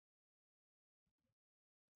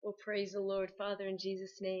Well, praise the Lord, Father, in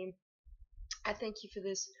Jesus' name. I thank you for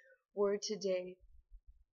this word today.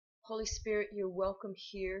 Holy Spirit, you're welcome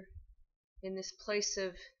here in this place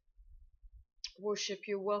of worship.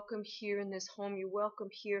 You're welcome here in this home. You're welcome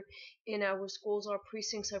here in our schools, our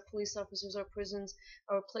precincts, our police officers, our prisons,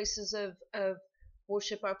 our places of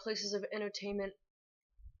worship, our places of entertainment.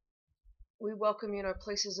 We welcome you in our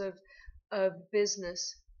places of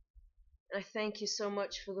business. I thank you so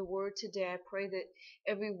much for the word today. I pray that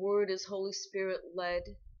every word is Holy Spirit led,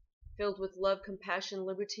 filled with love, compassion,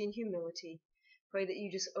 liberty, and humility. Pray that you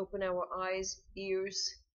just open our eyes, ears,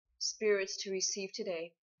 spirits to receive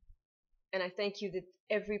today. And I thank you that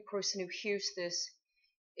every person who hears this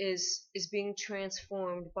is being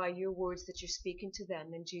transformed by your words that you're speaking to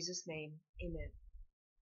them. In Jesus' name, amen.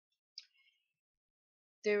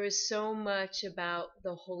 There is so much about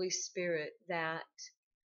the Holy Spirit that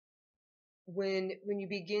when you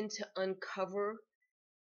begin to uncover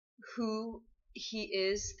who he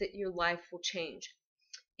is, that your life will change.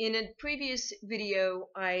 In a previous video,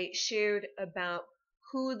 I shared about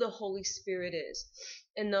who the Holy Spirit is.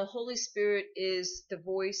 And the Holy Spirit is the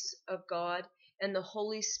voice of God, and the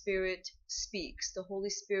Holy Spirit speaks. The Holy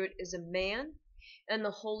Spirit is a man, and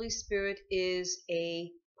the Holy Spirit is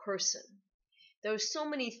a person. There are so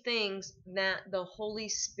many things that the Holy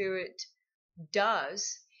Spirit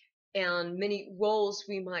does, and many roles,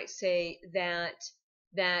 we might say,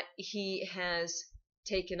 that he has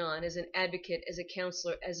taken on as an advocate, as a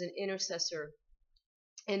counselor, as an intercessor,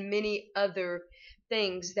 and many other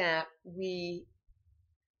things that we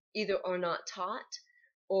either are not taught,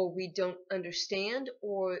 or we don't understand,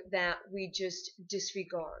 or that we just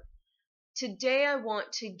disregard. Today I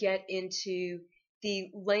want to get into the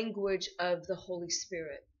language of the Holy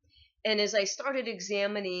Spirit. And as I started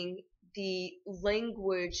examining the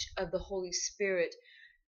language of the Holy Spirit,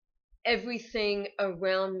 everything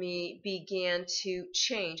around me began to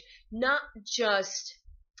change. Not just,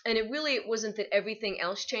 and it wasn't that everything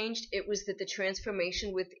else changed, it was that the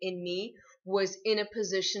transformation within me was in a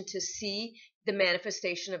position to see the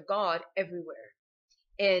manifestation of God everywhere.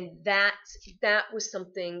 And that was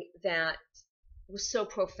something that was so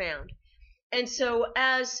profound. And so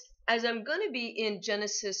as I'm going to be in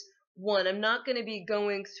Genesis 1, I'm not going to be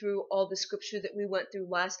going through all the scripture that we went through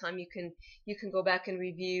last time. You can go back and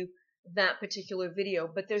review that particular video.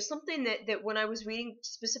 But there's something that when I was reading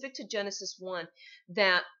specific to Genesis 1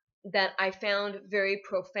 that I found very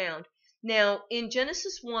profound. Now, in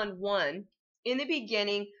Genesis 1:1, in the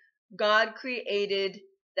beginning, God created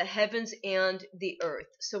the heavens and the earth.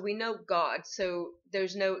 So we know God. So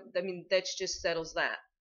that just settles that.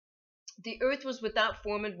 The earth was without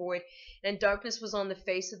form and void, and darkness was on the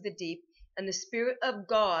face of the deep, and the Spirit of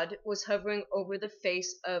God was hovering over the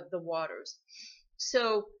face of the waters.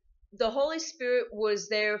 So the Holy Spirit was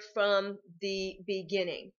there from the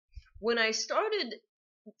beginning. When I started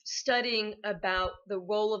studying about the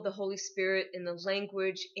role of the Holy Spirit in the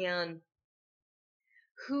language and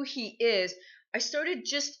who he is, I started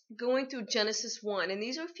just going through Genesis 1, and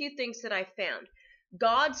these are a few things that I found.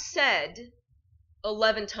 God said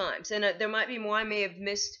 11 times, and there might be more, I may have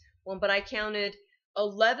missed one, but I counted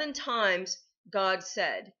 11 times God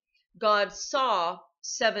said. God saw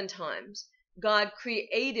 7 times. God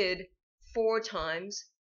created 4 times.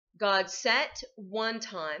 God set 1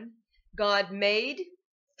 time. God made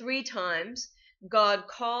 3 times. God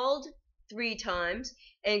called 3 times.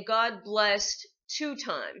 And God blessed 2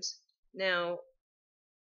 times. Now,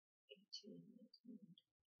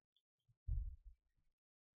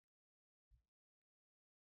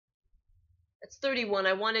 that's 31.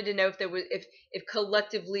 I wanted to know if there was, if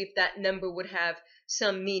collectively, if that number would have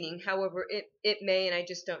some meaning. However, it may, and I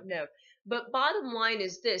just don't know. But bottom line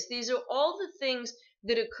is this: these are all the things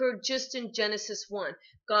that occurred just in Genesis 1.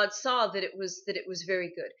 God saw that it was very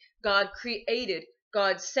good. God created.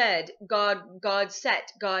 God said. God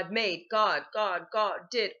set. God made. God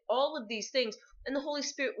did all of these things, and the Holy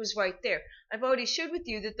Spirit was right there. I've already shared with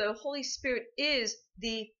you that the Holy Spirit is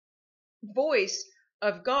the voice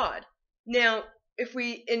of God. Now, if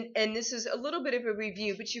we, and this is a little bit of a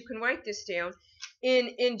review, but you can write this down.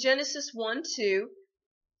 In Genesis 1:2,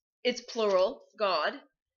 it's plural, God.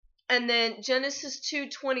 And then Genesis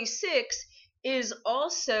 2:26 is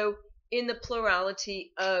also in the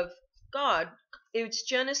plurality of God. It's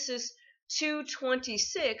Genesis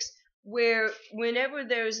 2:26 where whenever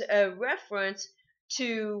there's a reference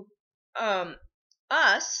to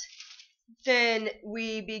us, then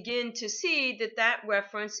we begin to see that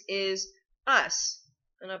reference is us.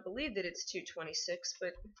 And I believe that it's 2:26,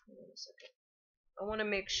 but hold on a second. I want to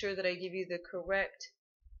make sure that I give you the correct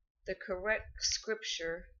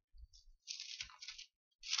scripture.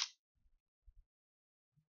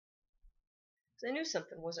 I knew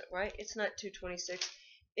something wasn't right. It's not 2:26.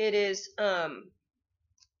 It is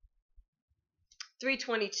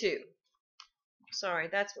 3:22. Sorry,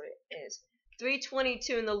 that's what it is.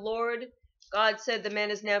 3:22. And the Lord God said, the man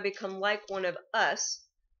has now become like one of us.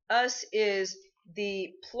 Us is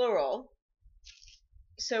the plural.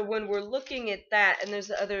 So when we're looking at that, and there's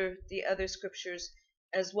the other scriptures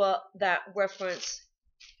as well that reference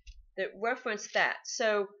that.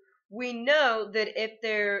 So we know that if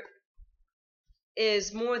there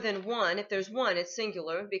is more than one, if there's one, it's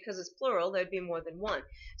singular. Because it's plural, there'd be more than one.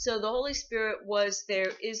 So the Holy Spirit was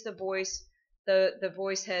there, is the voice, the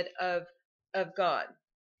voice head of God.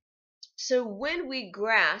 So when we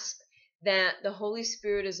grasp that the Holy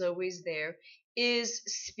Spirit is always there, is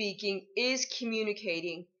speaking, is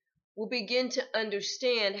communicating, we'll begin to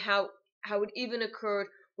understand how it even occurred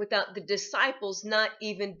without the disciples not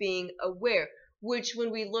even being aware. Which,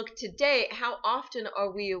 when we look today, how often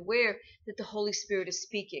are we aware that the Holy Spirit is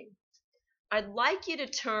speaking? I'd like you to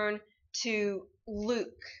turn to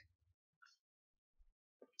Luke.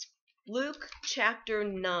 Luke chapter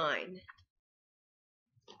 9.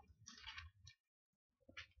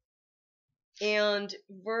 And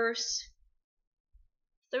verse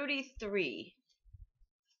 33.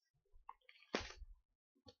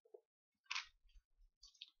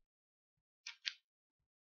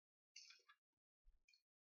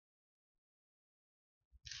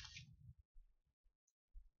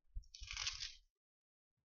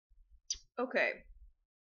 Okay,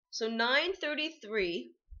 so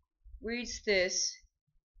 9:33 reads this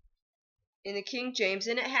in the King James.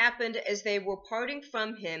 And it happened, as they were parting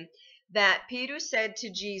from him, that Peter said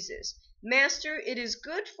to Jesus, Master, it is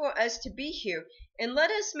good for us to be here, and let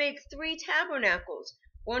us make 3 tabernacles,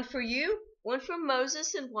 one for you, one for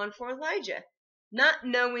Moses, and one for Elijah, not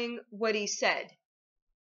knowing what he said.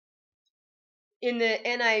 In the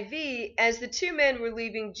NIV, as the 2 men were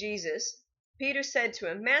leaving Jesus, Peter said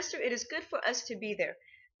to him, Master, it is good for us to be there.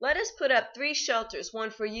 Let us put up 3 shelters,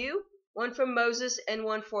 one for you, one for Moses, and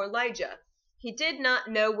one for Elijah. He did not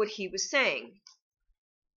know what he was saying.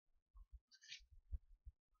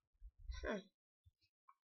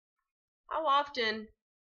 How often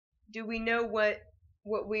do we know what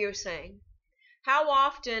we are saying? How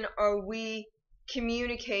often are we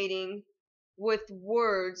communicating with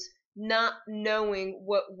words, not knowing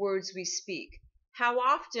what words we speak? How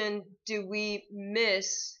often do we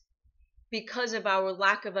miss, because of our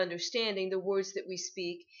lack of understanding, the words that we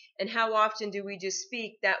speak? And how often do we just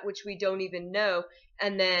speak that which we don't even know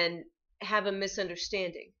and then have a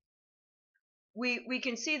misunderstanding? We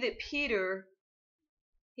can see that Peter,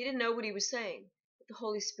 he didn't know what he was saying, but the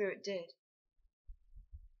Holy Spirit did.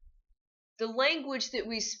 The language that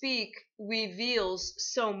we speak reveals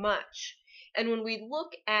so much. And when we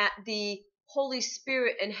look at the Holy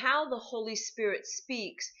Spirit and how the Holy Spirit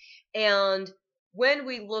speaks, and when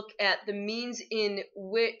we look at the means in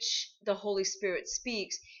which the Holy Spirit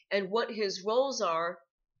speaks and what his roles are,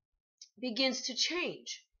 begins to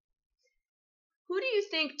change. Who do you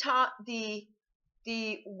think taught the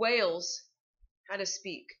whales how to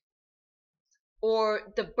speak?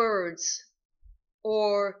 Or the birds?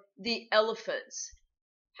 Or the elephants?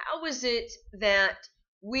 How is it that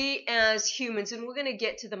we as humans, and we're going to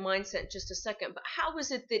get to the mindset in just a second, but how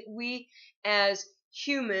is it that we as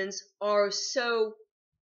humans are so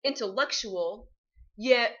intellectual,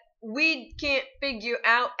 yet we can't figure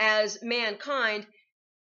out as mankind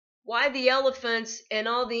why the elephants and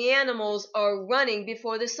all the animals are running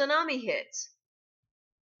before the tsunami hits?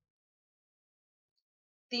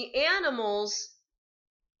 The animals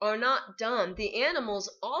are not dumb. The animals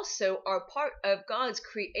also are part of God's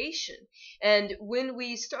creation. And when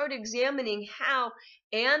we start examining how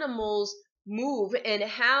animals move and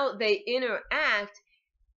how they interact,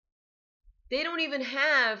 they don't even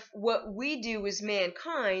have what we do as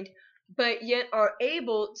mankind, but yet are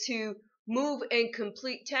able to move and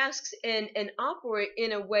complete tasks and operate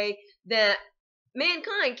in a way that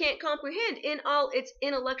mankind can't comprehend in all its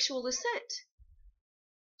intellectual assent.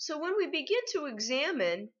 So when we begin to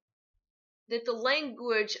examine that the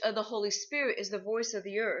language of the Holy Spirit is the voice of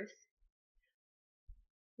the earth,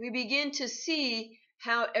 we begin to see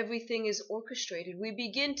how everything is orchestrated. We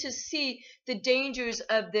begin to see the dangers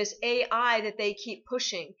of this AI that they keep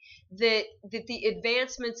pushing, that the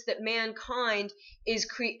advancements that mankind is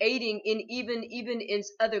creating in even in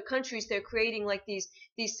other countries. They're creating like these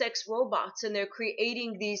sex robots, and they're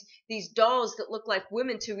creating these dolls that look like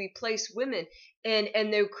women to replace women,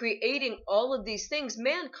 and they're creating all of these things.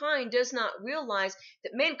 Mankind does not realize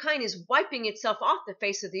that mankind is wiping itself off the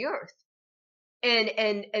face of the earth.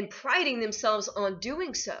 And priding themselves on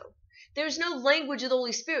doing so. There's no language of the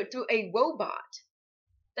Holy Spirit through a robot.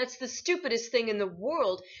 That's the stupidest thing in the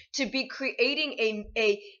world, to be creating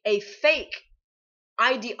a fake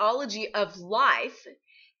ideology of life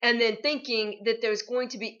and then thinking that there's going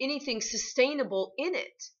to be anything sustainable in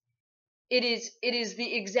it. It is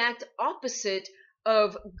the exact opposite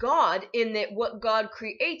of God, in that what God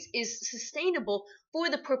creates is sustainable for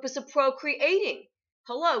the purpose of procreating.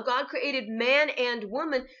 Hello, God created man and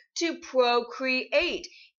woman to procreate.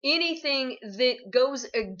 Anything that goes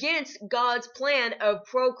against God's plan of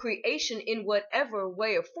procreation in whatever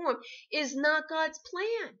way or form is not God's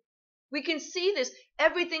plan. We can see this.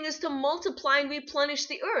 Everything is to multiply and replenish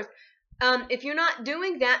the earth. If you're not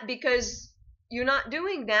doing that because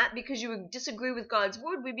you disagree with God's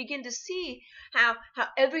word, we begin to see how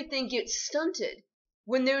everything gets stunted.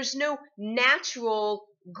 When there's no natural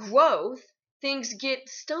growth, things get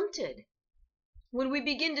stunted. When we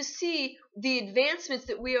begin to see the advancements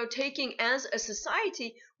that we are taking as a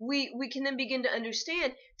society, we can then begin to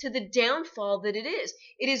understand to the downfall that it is.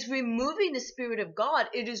 It is removing the Spirit of God.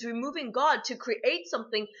 It is removing God to create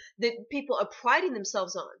something that people are priding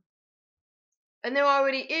themselves on. And there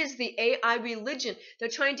already is the AI religion. They're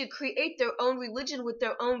trying to create their own religion with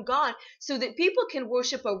their own God so that people can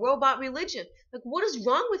worship a robot religion. Like, what is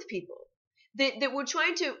wrong with people? That we're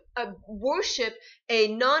trying to worship a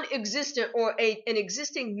non-existent or an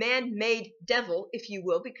existing man-made devil, if you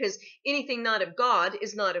will, because anything not of God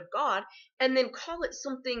is not of God, and then call it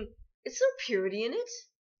something. It's no purity in it.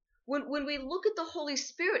 When we look at the Holy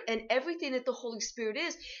Spirit and everything that the Holy Spirit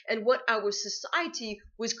is, and what our society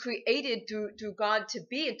was created through God to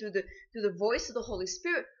be, and through the voice of the Holy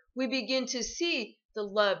Spirit, we begin to see the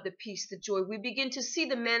love, the peace, the joy. We begin to see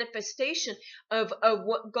the manifestation of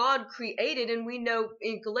what God created. And we know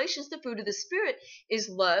in Galatians the fruit of the Spirit is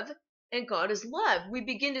love, and God is love. We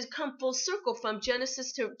begin to come full circle from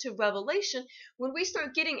Genesis to Revelation when we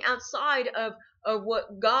start getting outside of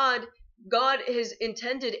what God has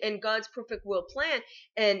intended and God's perfect will plan,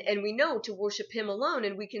 and we know to worship Him alone,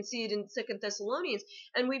 and we can see it in 2 Thessalonians,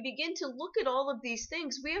 and we begin to look at all of these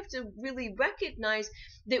things. We have to really recognize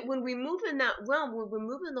that when we move in that realm, we're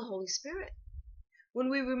removing the Holy Spirit.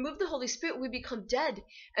 When we remove the Holy Spirit, we become dead,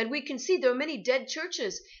 and we can see there are many dead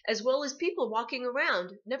churches as well as people walking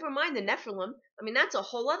around. Never mind the Nephilim. I mean, that's a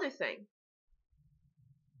whole other thing.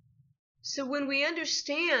 So when we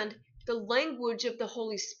understand the language of the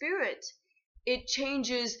Holy Spirit, it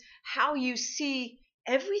changes how you see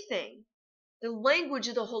everything. The language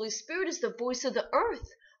of the Holy Spirit is the voice of the earth,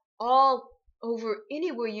 all over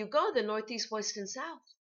anywhere you go, the north, east, west, and south.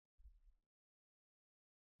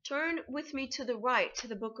 Turn with me to the right, to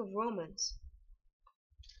the book of Romans.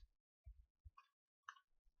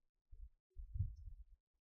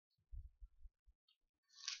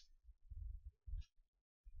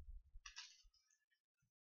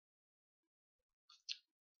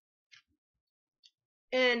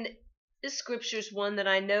 And this scripture is one that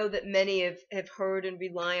I know that many have heard and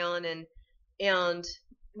rely on, and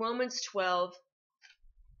Romans 12.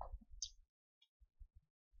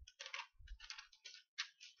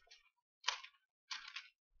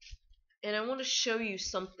 And I want to show you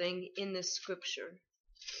something in this scripture.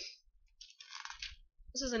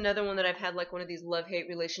 This is another one that I've had like one of these love-hate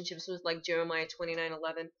relationships with, like Jeremiah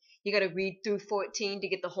 29:11. You got to read through 14 to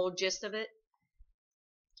get the whole gist of it.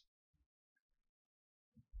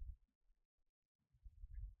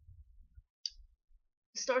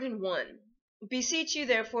 Start in 1. Beseech you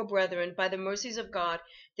therefore, brethren, by the mercies of God,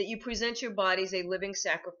 that you present your bodies a living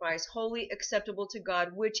sacrifice, wholly acceptable to God,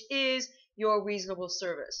 which is your reasonable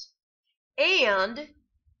service. And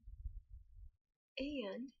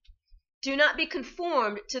do not be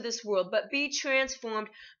conformed to this world, but be transformed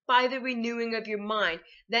by the renewing of your mind,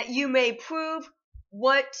 that you may prove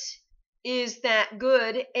what is that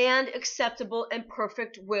good and acceptable and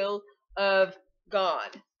perfect will of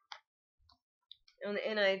God. On the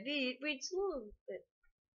NIV, it reads a little bit.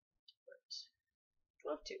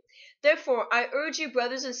 12:2. Therefore, I urge you,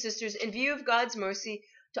 brothers and sisters, in view of God's mercy,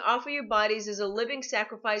 to offer your bodies as a living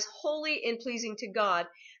sacrifice, holy and pleasing to God.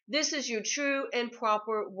 This is your true and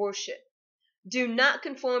proper worship. Do not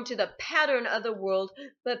conform to the pattern of the world,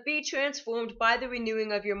 but be transformed by the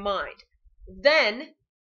renewing of your mind. Then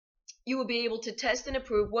you will be able to test and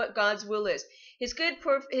approve what God's will is, His good,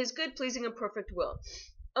 pleasing, and perfect will.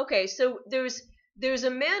 Okay, so there's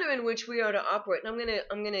a manner in which we are to operate, and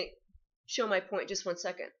I'm gonna show my point just 1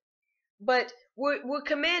 second. But we're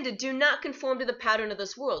commanded, do not conform to the pattern of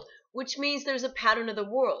this world, which means there's a pattern of the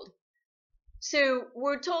world. So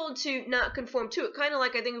we're told to not conform to it, kind of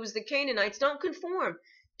like I think it was the Canaanites. Don't conform.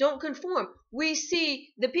 Don't conform. We see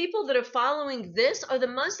the people that are following this are the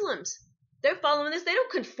Muslims. They're following this. They don't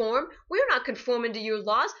conform. We're not conforming to your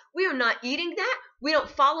laws. We are not eating that. We don't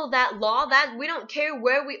follow that law. That we don't care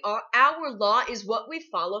where we are. Our law is what we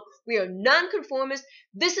follow. We are nonconformists.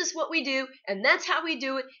 This is what we do, and that's how we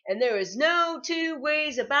do it. And there is no two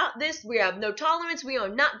ways about this. We have no tolerance. We are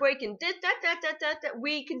not breaking this, that.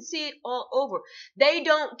 We can see it all over. They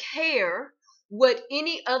don't care what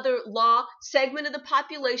any other law segment of the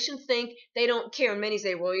population think. They don't care. And many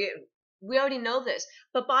say, well, yeah, we already know this.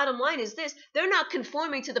 But bottom line is this. They're not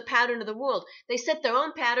conforming to the pattern of the world. They set their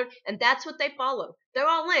own pattern, and that's what they follow. They're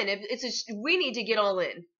all in. We need to get all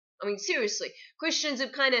in. I mean, seriously. Christians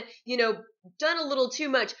have kind of, done a little too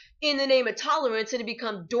much in the name of tolerance and have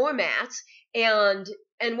become doormats and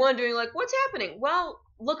wondering, like, what's happening? Well,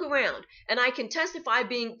 look around. And I can testify,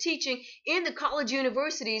 teaching in the college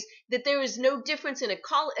universities, that there is no difference in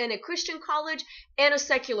a Christian college and a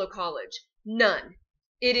secular college. None.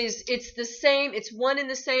 It's the same. It's one and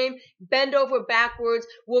the same. Bend over backwards.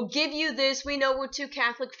 We'll give you this. We know we're too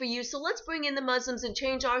Catholic for you, so let's bring in the Muslims and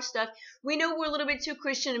change our stuff. We know we're a little bit too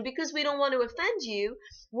Christian, and because we don't want to offend you,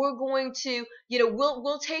 we're going to,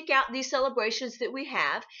 we'll take out these celebrations that we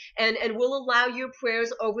have, and we'll allow your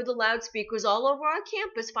prayers over the loudspeakers all over our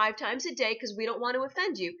campus 5 times a day because we don't want to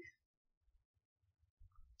offend you.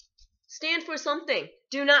 Stand for something.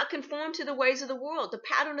 Do not conform to the ways of the world. The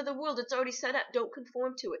pattern of the world, it's already set up. Don't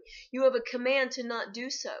conform to it. You have a command to not do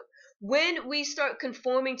so. When we start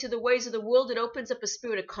conforming to the ways of the world, it opens up a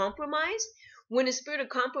spirit of compromise. When a spirit of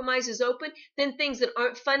compromise is open, then things that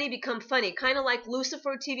aren't funny become funny. Kind of like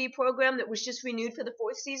Lucifer TV program that was just renewed for the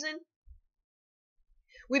 4th season.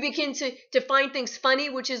 We begin to find things funny,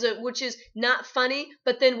 which is not funny.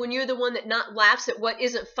 But then when you're the one that not laughs at what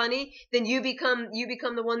isn't funny, then you become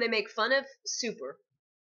the one they make fun of. Super.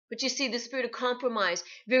 But you see, the spirit of compromise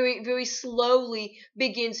very, very slowly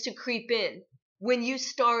begins to creep in. When you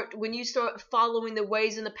start following the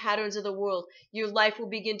ways and the patterns of the world, your life will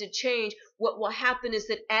begin to change. What will happen is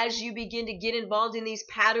that as you begin to get involved in these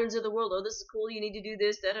patterns of the world, oh, this is cool, you need to do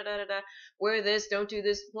this, wear this, don't do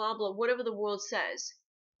this, blah, blah, whatever the world says,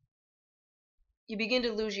 you begin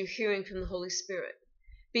to lose your hearing from the Holy Spirit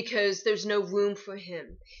because there's no room for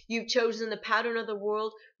Him. You've chosen the pattern of the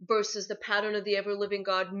world versus the pattern of the ever-living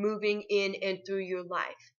God moving in and through your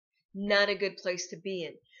life. Not a good place to be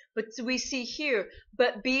in. But we see here,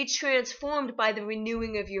 but be transformed by the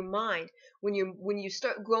renewing of your mind. When you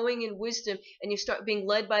start growing in wisdom and you start being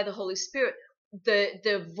led by the Holy Spirit,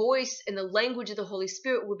 the voice and the language of the Holy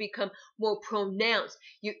Spirit will become more pronounced.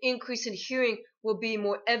 Your increase in hearing will be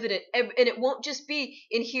more evident. And it won't just be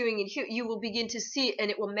in hearing and hear. You will begin to see it and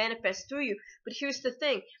it will manifest through you. But here's the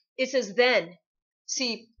thing. It says then.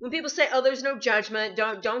 See, when people say, oh, there's no judgment,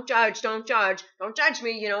 don't judge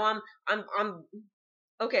me, I'm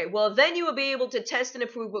okay, well, then you will be able to test and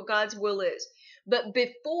approve what God's will is. But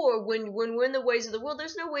before, when we're in the ways of the world,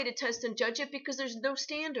 there's no way to test and judge it because there's no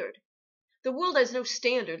standard. The world has no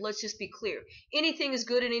standard, let's just be clear. Anything is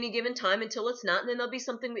good at any given time until it's not, and then there'll be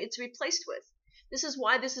something it's replaced with. This is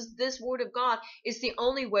why this word of God is the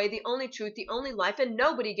only way, the only truth, the only life, and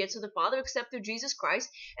nobody gets to the Father except through Jesus Christ.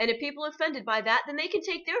 And if people are offended by that, then they can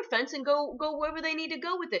take their offense and go wherever they need to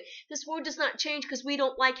go with it. This word does not change because we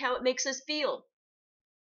don't like how it makes us feel.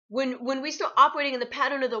 When we start operating in the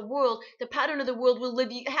pattern of the world will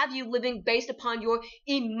have you living based upon your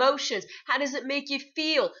emotions. How does it make you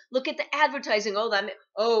feel? Look at the advertising. You're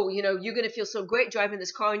going to feel so great driving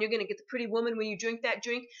this car and you're going to get the pretty woman when you drink that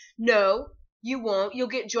drink. No, you won't. You'll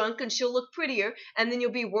get drunk and she'll look prettier and then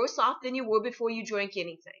you'll be worse off than you were before you drank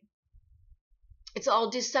anything. It's all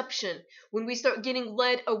deception. When we start getting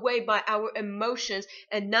led away by our emotions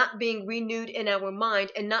and not being renewed in our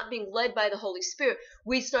mind and not being led by the Holy Spirit,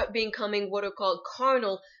 we start becoming what are called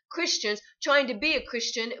carnal Christians, trying to be a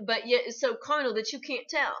Christian, but yet it's so carnal that you can't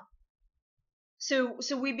tell. So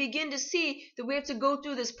we begin to see that we have to go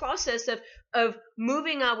through this process of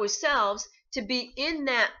moving ourselves to be in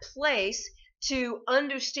that place to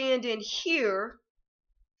understand and hear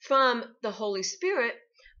from the Holy Spirit.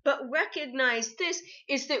 But recognize this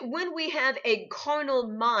is that when we have a carnal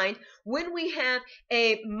mind, when we have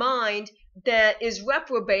a mind that is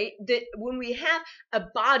reprobate, that when we have a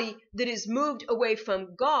body that is moved away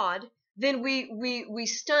from God, then we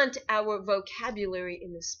stunt our vocabulary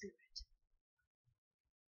in the Spirit.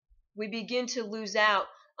 We begin to lose out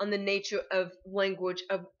on the nature of language,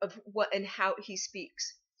 of what and how He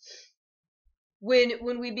speaks.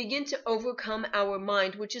 When we begin to overcome our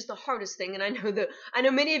mind, which is the hardest thing, and I know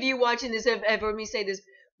many of you watching this have heard me say this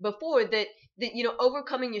before, that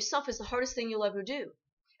overcoming yourself is the hardest thing you'll ever do.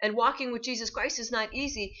 And walking with Jesus Christ is not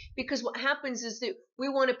easy, because what happens is that we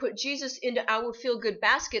want to put Jesus into our feel-good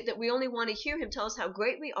basket, that we only want to hear him tell us how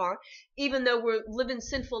great we are, even though we're living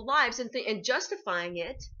sinful lives and justifying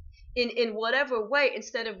it in whatever way,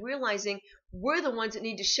 instead of realizing we're the ones that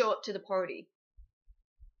need to show up to the party,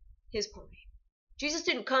 his party. Jesus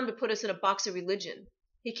didn't come to put us in a box of religion.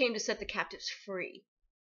 He came to set the captives free.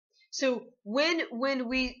 So when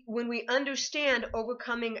we understand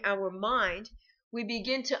overcoming our mind, we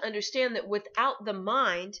begin to understand that without the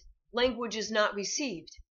mind, language is not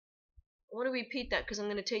received. I want to repeat that because I'm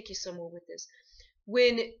going to take you somewhere with this.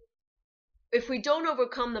 If we don't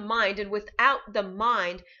overcome the mind, and without the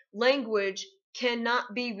mind, language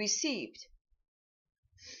cannot be received.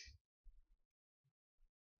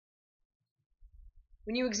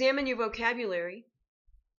 When you examine your vocabulary,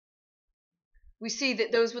 we see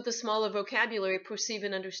that those with a smaller vocabulary perceive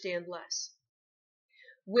and understand less.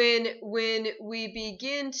 When we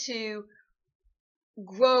begin to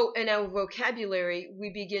grow in our vocabulary, we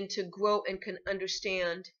begin to grow and can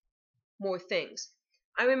understand more things.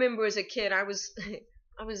 I remember as a kid, I was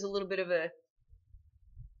a little bit of a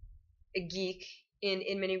geek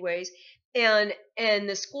in many ways, and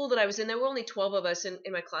the school that I was in, there were only 12 of us in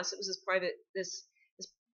my class. It was this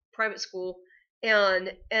private school,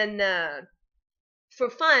 and for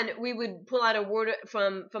fun, we would pull out a word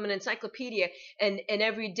from an encyclopedia, and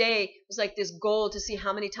every day was like this goal to see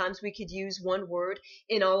how many times we could use one word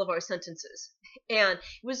in all of our sentences. And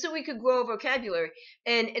it was so we could grow vocabulary.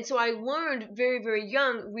 And so I learned very, very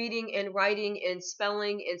young reading and writing and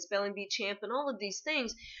spelling bee champ and all of these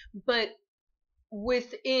things. But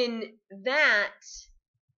within that,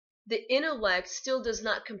 the intellect still does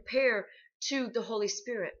not compare to the Holy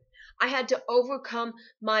Spirit. I had to overcome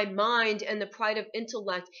my mind and the pride of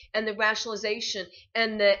intellect and the rationalization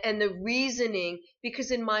and the reasoning, because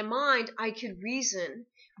in my mind I could reason,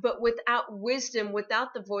 but without wisdom,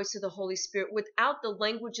 without the voice of the Holy Spirit, without the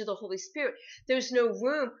language of the Holy Spirit, there's no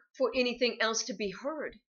room for anything else to be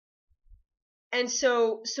heard. And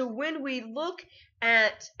so when we look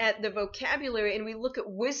at the vocabulary and we look at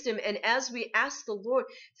wisdom, and as we ask the Lord,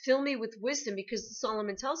 fill me with wisdom, because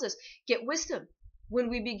Solomon tells us, get wisdom. When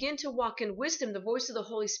we begin to walk in wisdom, the voice of the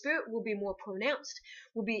Holy Spirit will be more pronounced.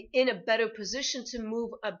 We'll be in a better position to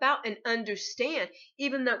move about and understand.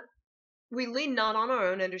 Even though we lean not on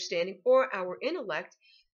our own understanding or our intellect,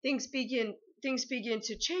 things begin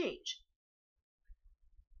to change.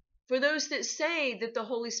 For those that say that the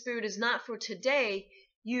Holy Spirit is not for today,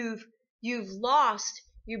 you've lost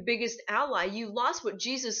your biggest ally. You lost what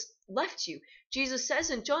Jesus left you. Jesus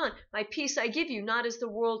says in John, my peace I give you, not as the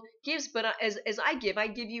world gives, but as I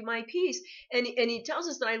give you my peace. And he tells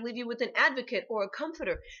us that I leave you with an advocate or a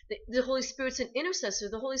comforter. The Holy Spirit's an intercessor.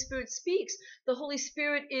 The Holy Spirit speaks. The Holy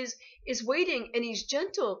Spirit is waiting, and he's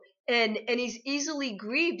gentle, and he's easily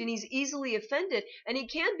grieved, and he's easily offended, and he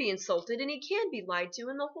can be insulted, and he can be lied to.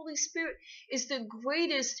 And the Holy Spirit is the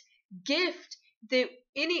greatest gift that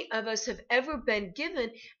any of us have ever been given.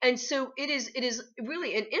 And so it is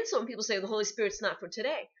really an insult when people say the Holy Spirit's not for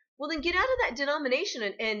today. Well, then get out of that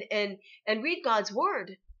denomination and read God's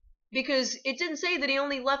word, because it didn't say that he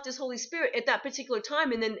only left his Holy Spirit at that particular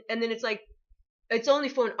time, and then it's like it's only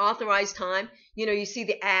for an authorized time. You see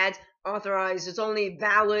the ads, authorized, it's only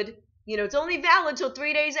valid. It's only valid till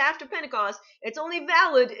 3 days after Pentecost. It's only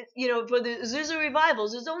valid, for the Azusa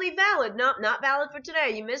revivals. It's only valid, not valid for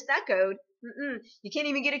today. You missed that code. You can't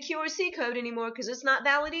even get a QRC code anymore because it's not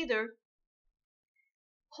valid either.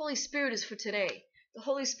 Holy Spirit is for today. The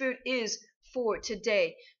Holy Spirit is for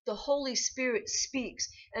today. The Holy Spirit speaks,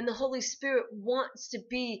 and the Holy Spirit wants to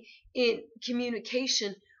be in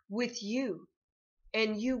communication with you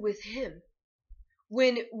and you with him.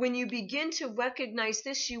 When you begin to recognize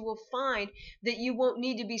this, you will find that you won't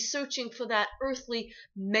need to be searching for that earthly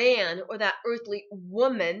man or that earthly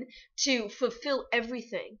woman to fulfill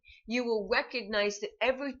everything. You will recognize that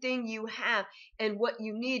everything you have and what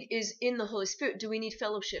you need is in the Holy Spirit. Do we need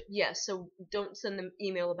fellowship? Yes, so don't send them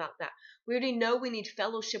email about that. We already know we need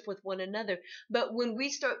fellowship with one another. But when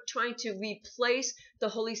we start trying to replace the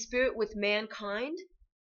Holy Spirit with mankind,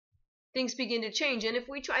 things begin to change. And if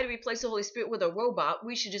we try to replace the Holy Spirit with a robot,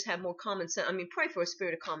 we should just have more common sense. Pray for a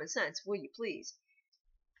spirit of common sense, will you please?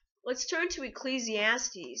 Let's turn to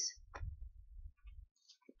Ecclesiastes.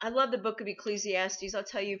 I love the book of Ecclesiastes. I'll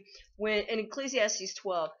tell you, when in Ecclesiastes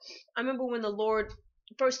 12, I remember when the Lord,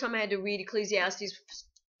 first time I had to read Ecclesiastes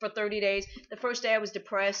for 30 days. The first day I was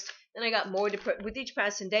depressed, then I got more depressed. With each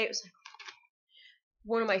passing day, it was like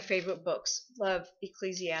one of my favorite books. Love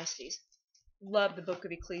Ecclesiastes. Love the book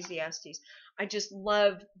of Ecclesiastes. I just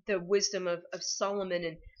love the wisdom of Solomon.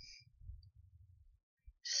 And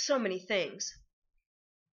So many things.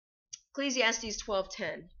 Ecclesiastes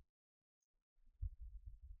 12:10.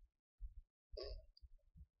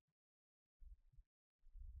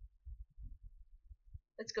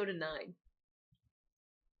 Let's go to 9.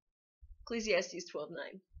 Ecclesiastes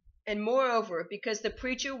 12:9. And moreover, because the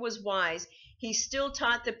preacher was wise, he still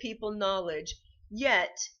taught the people knowledge,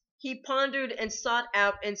 yet he pondered and sought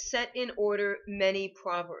out and set in order many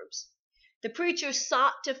proverbs. The preacher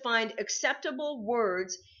sought to find acceptable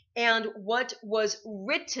words, and what was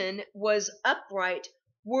written was upright,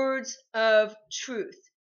 words of truth.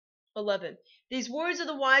 11. These words of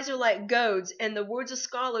the wise are like goads, and the words of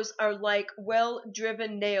scholars are like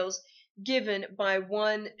well-driven nails given by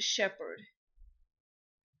one shepherd.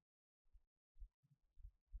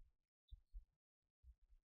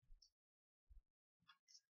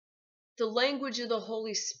 The language of the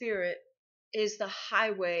Holy Spirit is the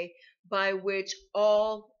highway by which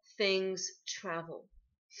all things travel.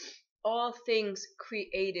 All things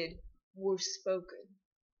created were spoken.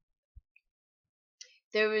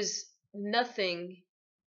 There is nothing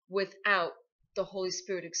without the Holy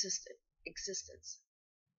Spirit existence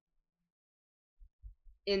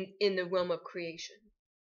in the realm of creation.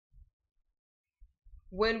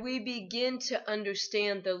 When we begin to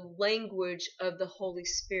understand the language of the Holy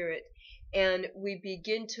Spirit and we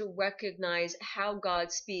begin to recognize how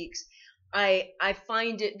God speaks, I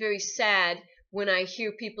find it very sad when I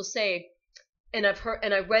hear people say, and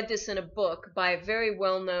I read this in a book by a very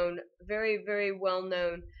well-known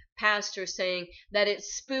pastor, saying that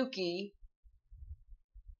it's spooky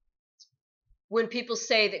when people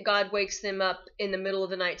say that God wakes them up in the middle of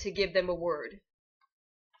the night to give them a word.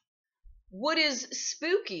 What is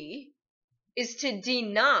spooky is to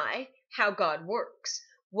deny how God works.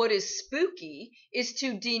 What is spooky is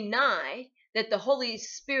to deny that the Holy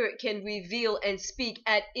Spirit can reveal and speak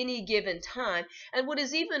at any given time. And what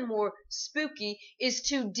is even more spooky is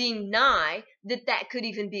to deny that that could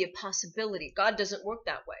even be a possibility. God doesn't work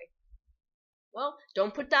that way. Well,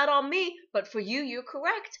 don't put that on me, but for you, you're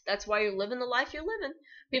correct. That's why you're living the life you're living.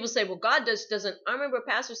 People say, well, God doesn't. I remember a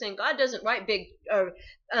pastor saying, God doesn't write big,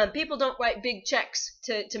 people don't write big checks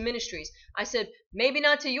to ministries. I said, maybe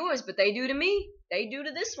not to yours, but they do to me. They do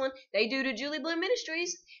to this one. They do to Julie Blair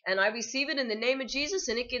Ministries. And I receive it in the name of Jesus,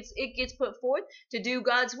 and it gets put forth to do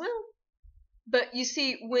God's will. But you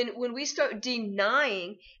see, when we start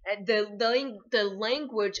denying the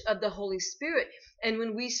language of the Holy Spirit, and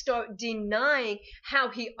when we start denying how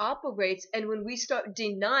he operates, and when we start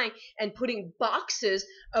denying and putting boxes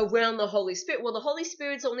around the Holy Spirit, well, the Holy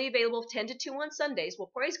Spirit's only available 10 to 2 on Sundays.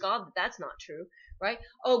 Well, praise God that that's not true, right?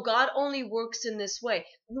 Oh, God only works in this way.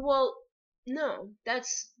 Well, no,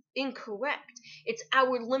 that's incorrect. It's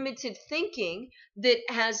our limited thinking that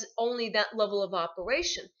has only that level of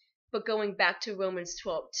operation. But going back to Romans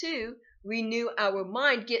 12:2, renew our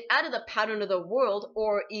mind, get out of the pattern of the world,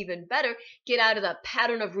 or even better, get out of the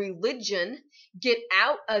pattern of religion, get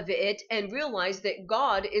out of it and realize that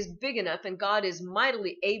God is big enough and God is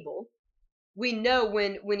mightily able. We know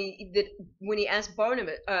when he asked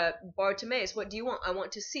Bartimaeus, what do you want? I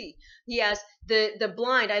want to see. He asked the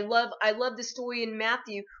blind. I love the story in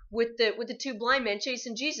Matthew with the 2 blind men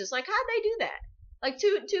chasing Jesus. Like, how'd they do that? Like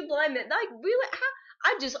two blind men, like, really? How?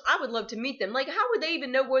 I would love to meet them. Like, how would they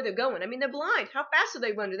even know where they're going? I mean, they're blind. How fast are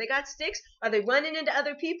they running? They got sticks? Are they running into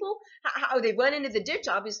other people? How are they running into the ditch?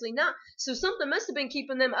 Obviously not. So something must have been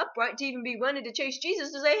keeping them upright to even be running to chase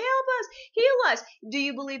Jesus to say, help us, heal us. Do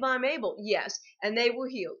you believe I'm able? Yes. And they were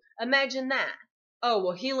healed. Imagine that. Oh,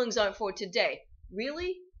 well, healings aren't for today.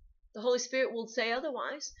 Really? The Holy Spirit will say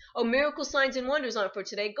otherwise. Oh, miracle signs and wonders aren't for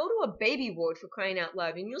today. Go to a baby ward, for crying out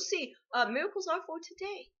loud, and you'll see miracles are for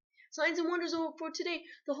today. Signs and wonders are for today.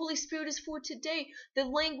 The Holy Spirit is for today. The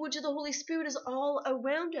language of the Holy Spirit is all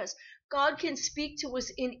around us. God can speak to us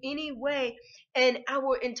in any way, and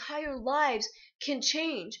our entire lives can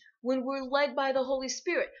change when we're led by the Holy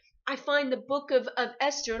Spirit. I find the book of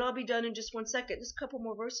Esther, and I'll be done in just 1 second, just a couple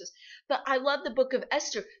more verses. But I love the book of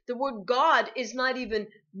Esther. The word God is not even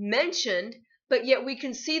mentioned, but yet we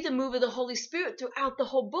can see the move of the Holy Spirit throughout the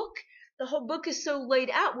whole book. The whole book is so laid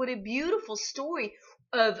out. What a beautiful story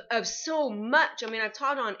of so much. I mean, I've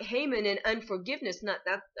taught on Haman and unforgiveness. Not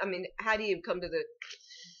that, I mean, how do you come to the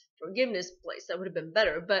forgiveness place? That would have been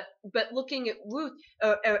better. But looking at Ruth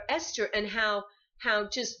or Esther, and how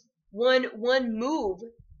just one move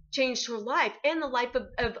changed her life and the life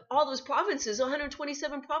of all those provinces.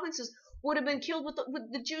 127 provinces would have been killed with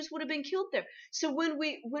the Jews would have been killed there. So when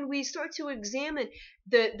we start to examine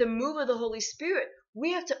the move of the Holy Spirit,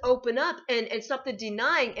 we have to open up and stop the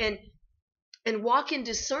denying and walk in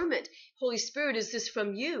discernment. Holy Spirit, is this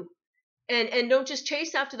from you? And don't just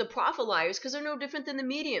chase after the prophet liars, because they're no different than the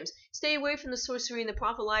mediums. Stay away from the sorcery and the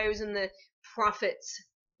prophet liars and the prophets,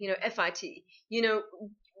 FIT.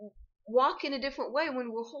 Walk in a different way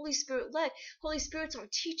when we're Holy Spirit led. Holy Spirit's our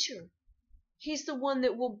teacher. He's the one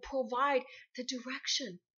that will provide the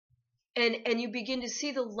direction. And you begin to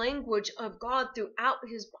see the language of God throughout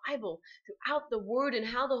his Bible, throughout the Word, and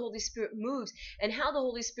how the Holy Spirit moves, and how the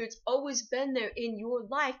Holy Spirit's always been there in your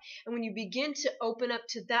life. And when you begin to open up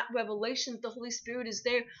to that revelation, the Holy Spirit is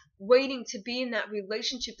there waiting to be in that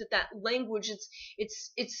relationship, that language,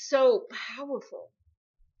 it's so powerful.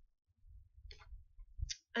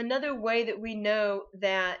 Another way that we know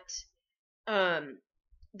that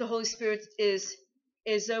the Holy Spirit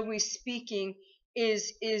is always speaking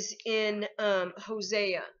is in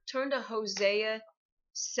Hosea. Turn to Hosea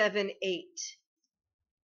 7:8.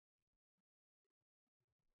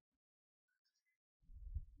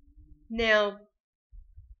 Now,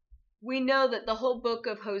 we know that the whole book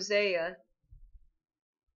of Hosea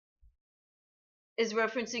is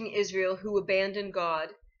referencing Israel, who abandoned God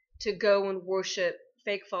to go and worship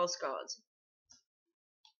fake false gods.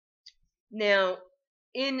 Now,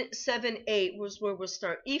 in 7:8 was where we'll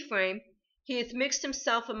start. Ephraim, he hath mixed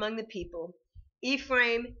himself among the people.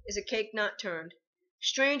 Ephraim is a cake not turned.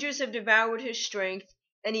 Strangers have devoured his strength,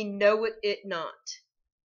 and he knoweth it not.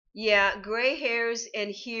 Yeah, gray hairs and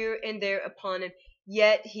here and there upon him,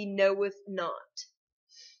 yet he knoweth not.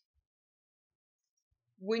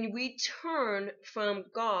 When we turn from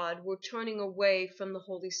God, we're turning away from the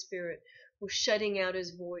Holy Spirit. We're shutting out his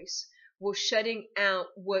voice. We're shutting out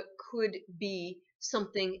what could be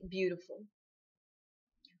something beautiful.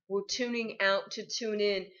 We're tuning out to tune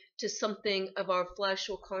in to something of our flesh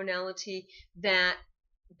or carnality that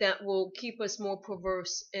will keep us more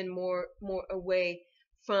perverse and more away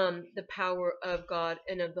from the power of God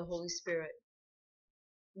and of the Holy Spirit.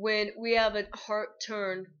 When we have a heart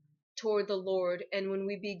turned toward the Lord, and when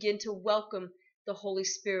we begin to welcome the Holy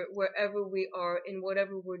Spirit wherever we are and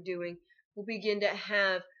whatever we're doing, we'll begin to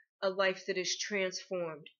have a life that is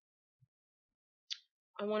transformed.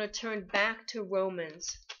 I want to turn back to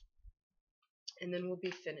Romans, and then we'll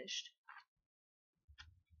be finished.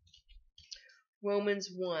 Romans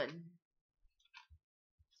 1.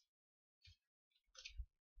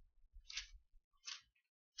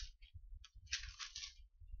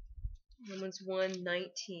 Romans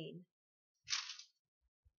 1:19.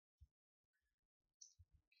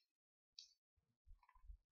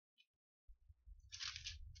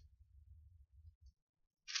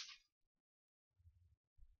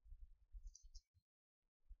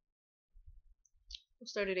 We'll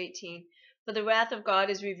start at 18. For the wrath of God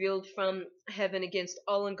is revealed from heaven against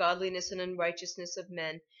all ungodliness and unrighteousness of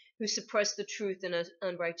men, who suppress the truth in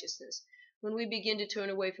unrighteousness. When we begin to turn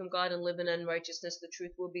away from God and live in unrighteousness, the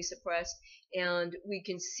truth will be suppressed. And we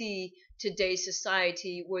can see today's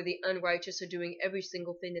society where the unrighteous are doing every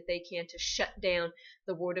single thing that they can to shut down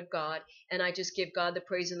the Word of God. And I just give God the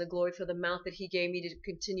praise and the glory for the mouth that he gave me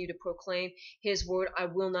to continue to proclaim his word. I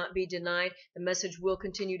will not be denied. The message will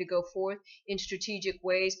continue to go forth in strategic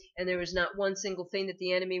ways, and there is not one single thing that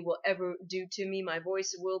the enemy will ever do to me. My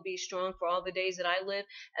voice will be strong for all the days that I live,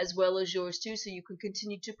 as well as yours too, so you can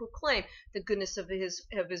continue to proclaim the goodness of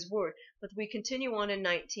his word. But we continue on in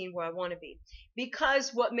 19, where I want to be.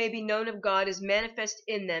 Because what may be known of God is manifest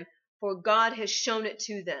in them, for God has shown it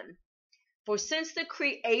to them. For since the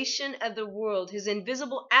creation of the world, his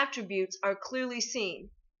invisible attributes are clearly seen,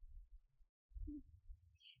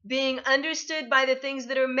 being understood by the things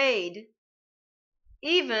that are made,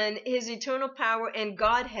 even his eternal power and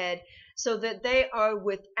Godhead, so that they are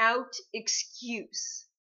without excuse.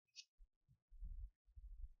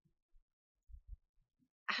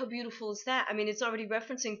 How beautiful is that? I mean, it's already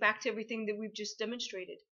referencing back to everything that we've just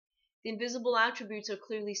demonstrated. The invisible attributes are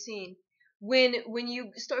clearly seen. When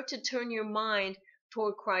you start to turn your mind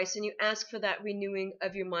toward Christ and you ask for that renewing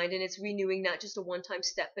of your mind, and it's renewing not just a one-time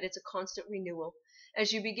step, but it's a constant renewal.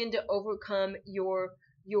 As you begin to overcome your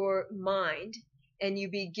mind and you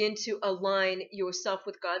begin to align yourself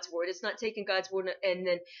with God's word, it's not taking God's word and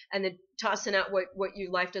then tossing out what your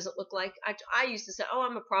life doesn't look like. I used to say, oh,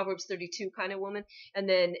 I'm a Proverbs 32 kind of woman, and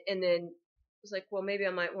then I was like, well, maybe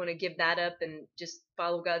I might want to give that up and just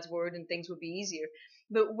follow God's word and things would be easier.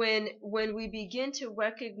 But when we begin to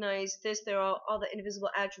recognize this, there are all the invisible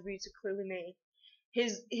attributes are clearly made.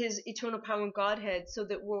 His eternal power and Godhead, so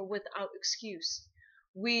that we're without excuse.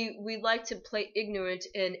 We like to play ignorant,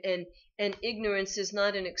 and ignorance is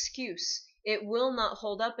not an excuse. It will not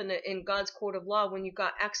hold up in God's court of law when you've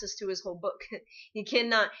got access to his whole book. You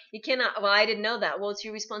cannot, well, I didn't know that. Well, it's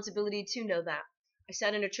your responsibility to know that. I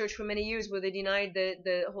sat in a church for many years where they denied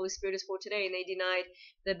the Holy Spirit is for today, and they denied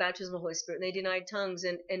the baptism of the Holy Spirit, and they denied tongues.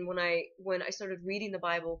 And when I started reading the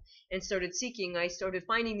Bible and started seeking, I started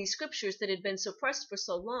finding these scriptures that had been suppressed for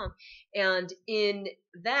so long. And in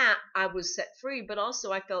that, I was set free, but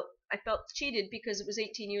also I felt cheated, because it was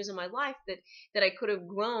 18 years of my life that I could have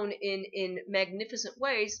grown in magnificent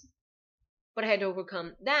ways. But I had to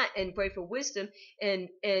overcome that and pray for wisdom and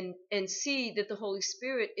see that the Holy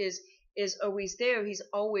Spirit is always there. He's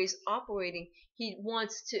always operating. He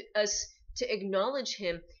wants us to acknowledge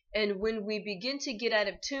him. And when we begin to get out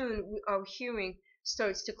of tune, our hearing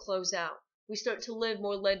starts to close out. We start to live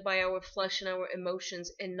more led by our flesh and our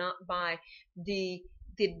emotions, and not by the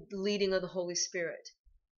leading of the Holy Spirit.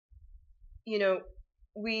 You know,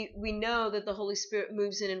 we know that the Holy Spirit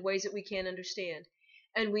moves in ways that we can't understand.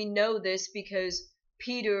 And we know this because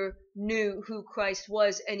Peter knew who Christ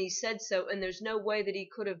was, and he said so, and there's no way that he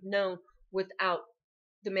could have known without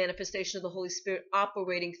the manifestation of the Holy Spirit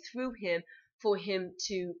operating through him for him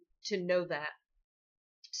to know that.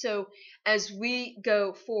 So as we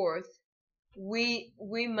go forth, we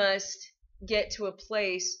must get to a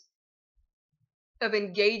place of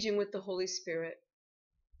engaging with the Holy Spirit,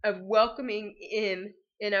 of welcoming him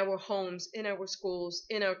in our homes, in our schools,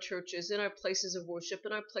 in our churches, in our places of worship,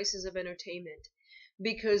 in our places of entertainment.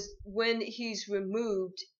 Because when he's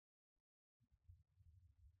removed,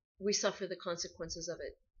 we suffer the consequences of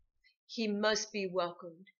it. He must be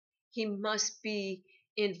welcomed. He must be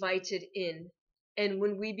invited in. And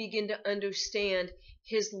when we begin to understand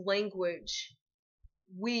his language,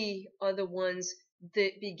 we are the ones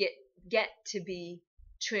that get to be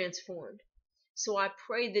transformed. So I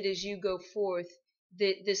pray that as you go forth,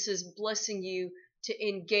 that this is blessing you to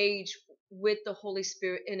engage with the Holy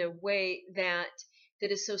Spirit in a way that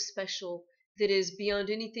is so special, that is beyond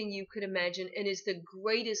anything you could imagine, and is the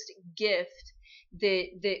greatest gift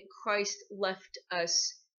that Christ left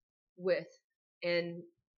us with. And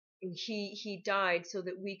he died so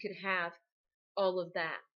that we could have all of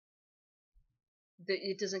that. That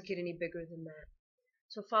it doesn't get any bigger than that.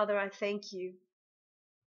 So Father, I thank you.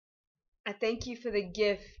 I thank you for the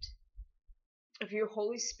gift of your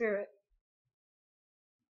Holy Spirit.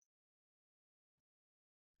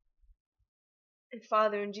 And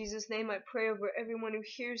Father, in Jesus' name, I pray over everyone who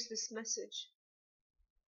hears this message,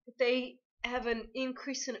 that they have an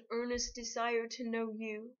increase in earnest desire to know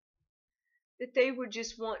you, that they would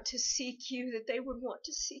just want to seek you, that they would want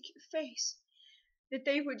to seek your face, that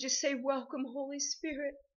they would just say, welcome, Holy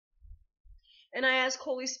Spirit. And I ask,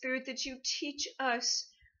 Holy Spirit, that you teach us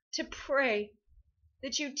to pray,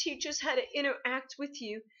 that you teach us how to interact with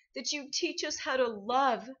you, that you teach us how to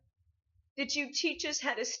love, that you teach us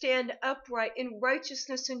how to stand upright in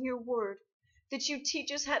righteousness in your word, that you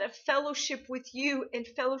teach us how to fellowship with you and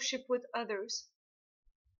fellowship with others.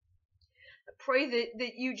 I pray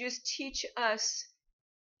that you just teach us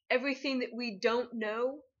everything that we don't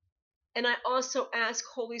know. And I also ask,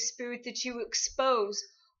 Holy Spirit, that you expose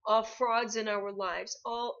all frauds in our lives,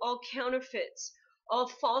 all counterfeits, all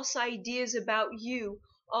false ideas about you,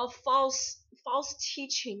 all false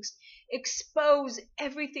teachings. Expose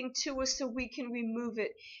everything to us so we can remove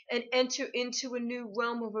it and enter into a new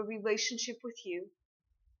realm of a relationship with you.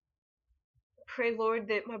 I pray, Lord,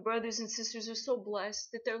 that my brothers and sisters are so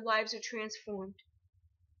blessed, that their lives are transformed,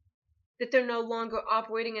 that they're no longer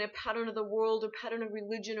operating in a pattern of the world or pattern of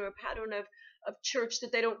religion or a pattern of church,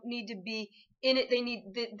 that they don't need to be in it. They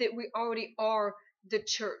need that we already are the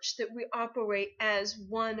church, that we operate as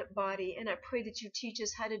one body. And I pray that you teach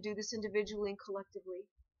us how to do this individually and collectively.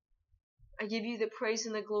 I give you the praise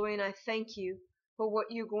and the glory, and I thank you for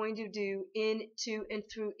what you're going to do into and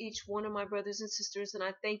through each one of my brothers and sisters. And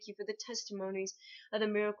I thank you for the testimonies of the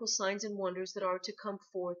miracle signs and wonders that are to come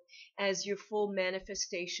forth as your full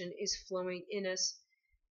manifestation is flowing in us,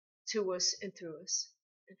 to us, and through us.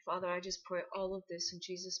 And Father, I just pray all of this in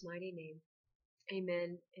Jesus' mighty name.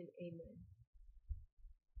 Amen and amen.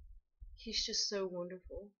 He's just so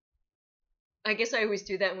wonderful. I guess I always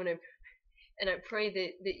do that when I pray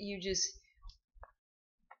that you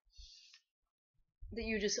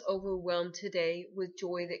just overwhelmed today with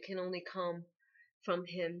joy that can only come from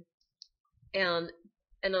him. And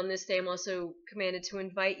on this day, I'm also commanded to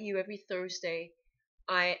invite you every Thursday.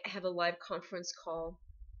 I have a live conference call,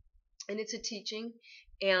 and it's a teaching,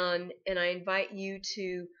 and I invite you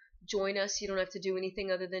to join us. You don't have to do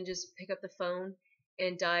anything other than just pick up the phone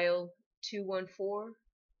and dial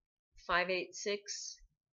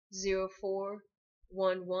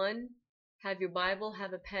 214-586-0411. Have your Bible,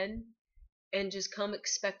 have a pen, and just come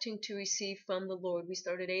expecting to receive from the Lord. We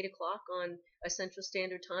start at 8 o'clock on a Central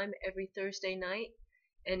Standard Time every Thursday night,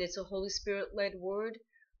 and it's a Holy Spirit-led word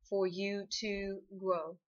for you to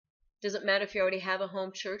grow. Doesn't matter if you already have a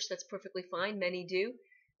home church, that's perfectly fine. Many do.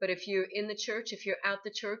 But if you're in the church, if you're out the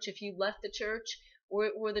church, if you left the church,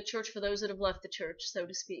 we're the church for those that have left the church, so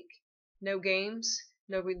to speak. No games,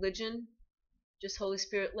 no religion, just Holy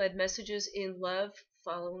Spirit-led messages in love,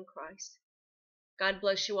 following Christ. God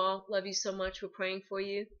bless you all. Love you so much. We're praying for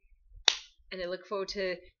you. And I look forward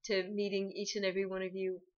to meeting each and every one of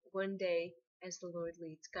you one day as the Lord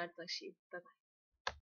leads. God bless you. Bye-bye.